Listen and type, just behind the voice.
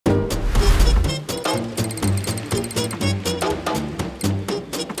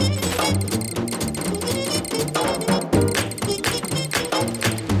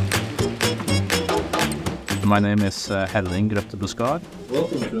My name is Helling Devlog.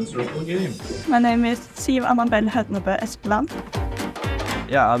 Welcome to Encircle Game. My name is Siv Amabel Hednebe Espeland.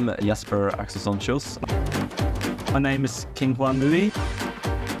 Yeah, I'm Jesper Axelsson-Kjos. My name is King Juan Louis.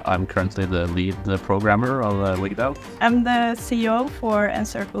 I'm currently the lead programmer of Wigged Out. I'm the CEO for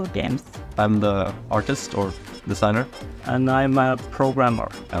Encircle Games. I'm the artist or designer. And I'm a programmer.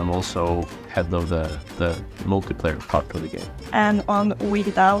 I'm also head of the multiplayer part of the game. And on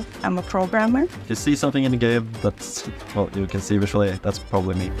Wigged Out, I'm a programmer. If you see something in the game that's, well, you can see visually, that's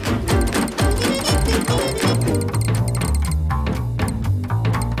probably me.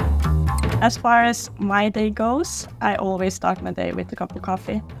 As far as my day goes, I always start my day with a cup of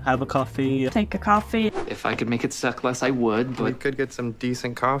coffee. Have a coffee. Take a coffee. If I could make it suck less, I would, but... We could get some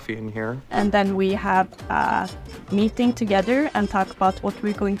decent coffee in here. And then we have a meeting together and talk about what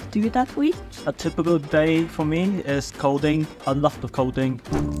we're going to do that week. A typical day for me is coding, a lot of coding.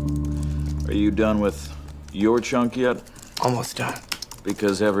 Are you done with your chunk yet? Almost done.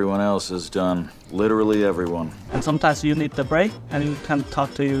 Because everyone else is done. Literally everyone. And sometimes you need a break and you can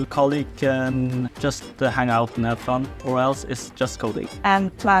talk to your colleague and just hang out and have fun, or else it's just coding.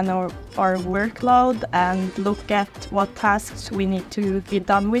 And plan our workload and look at what tasks we need to be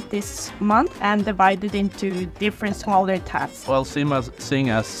done with this month and divide it into different smaller tasks. Well, seeing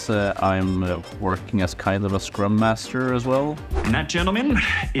as I'm working as kind of a scrum master as well. And that, gentlemen,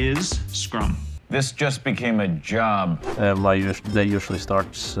 is Scrum. This just became a job. My day usually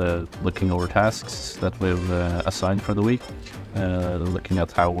starts looking over tasks that we've assigned for the week, looking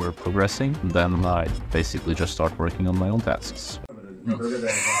at how we're progressing. Then I basically just start working on my own tasks.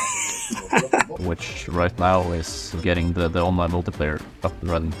 Which right now is getting the online multiplayer up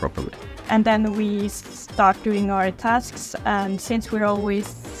and running properly. And then we start doing our tasks, and since we're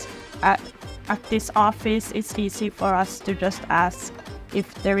always at this office, it's easy for us to just ask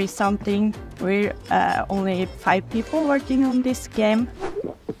if there is something. We're only 5 people working on this game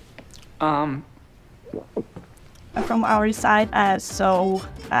from our side, so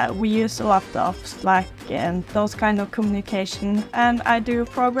we use a lot of Slack and those kind of communication. And I do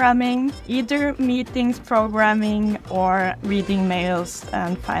programming, either meetings, programming, or reading mails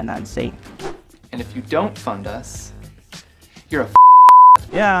and financing. And if you don't fund us, you're a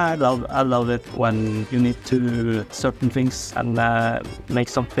Yeah, I love it when you need to do certain things and make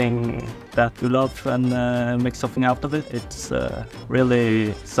something that you love and make something out of it. It's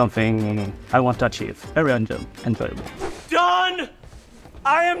really something I want to achieve. Very enjoyable. Done!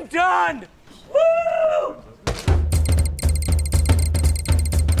 I am done! Woo!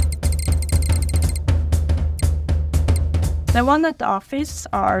 The one at the office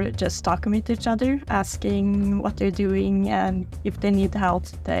are just talking with each other, asking what they're doing, and if they need help,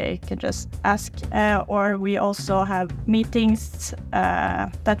 they can just ask. Or we also have meetings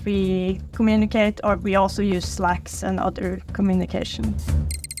that we communicate, or we also use Slacks and other communication.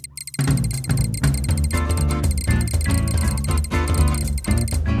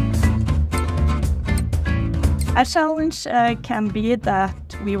 A challenge can be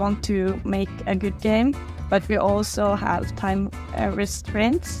that we want to make a good game, but we also have time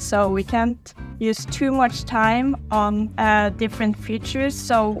restraints, so we can't use too much time on different features.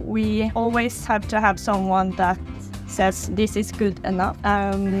 So we always have to have someone that says this is good enough.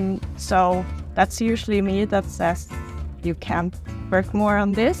 So that's usually me that says you can't work more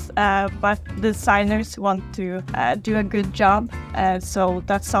on this, but designers want to do a good job, so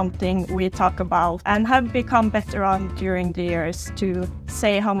that's something we talk about and have become better on during the years, to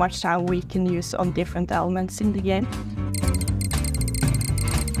say how much time we can use on different elements in the game.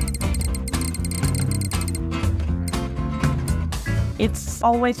 It's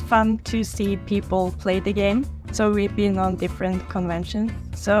always fun to see people play the game. So we've been on different conventions.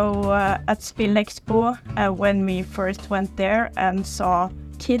 So at Spill Expo, when we first went there and saw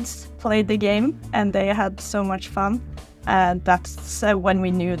kids play the game and they had so much fun, that's when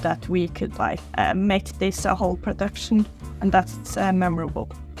we knew that we could make this a whole production, and that's memorable.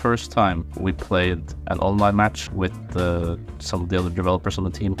 First time we played an online match with some of the other developers on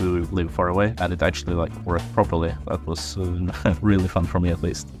the team who live far away, and it actually worked properly. That was really fun for me, at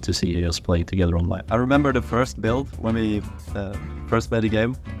least, to see us play together online. I remember the first build when we first played the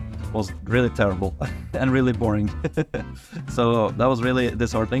game was really terrible and really boring. So that was really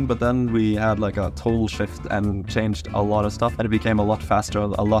disheartening, but then we had a total shift and changed a lot of stuff, and it became a lot faster,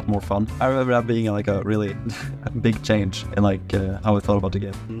 a lot more fun. I remember that being a really big change in how I thought about the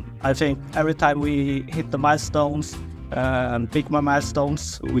game. I think every time we hit the milestones, big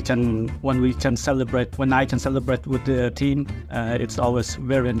milestones, when I can celebrate with the team, it's always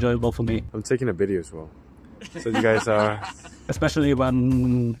very enjoyable for me. I'm taking a video as well, so you guys are... Especially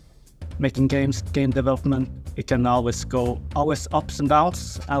when making games, game development, it can always ups and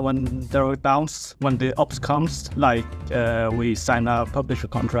downs. And when there are downs, when the ups comes, like we sign a publisher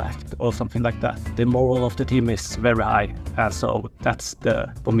contract or something like that, the morale of the team is very high. So that's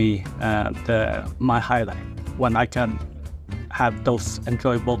for me my highlight, when I can have those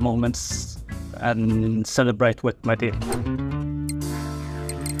enjoyable moments and celebrate with my team.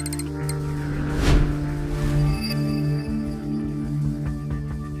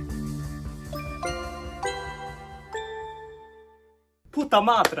 Puta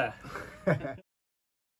madre!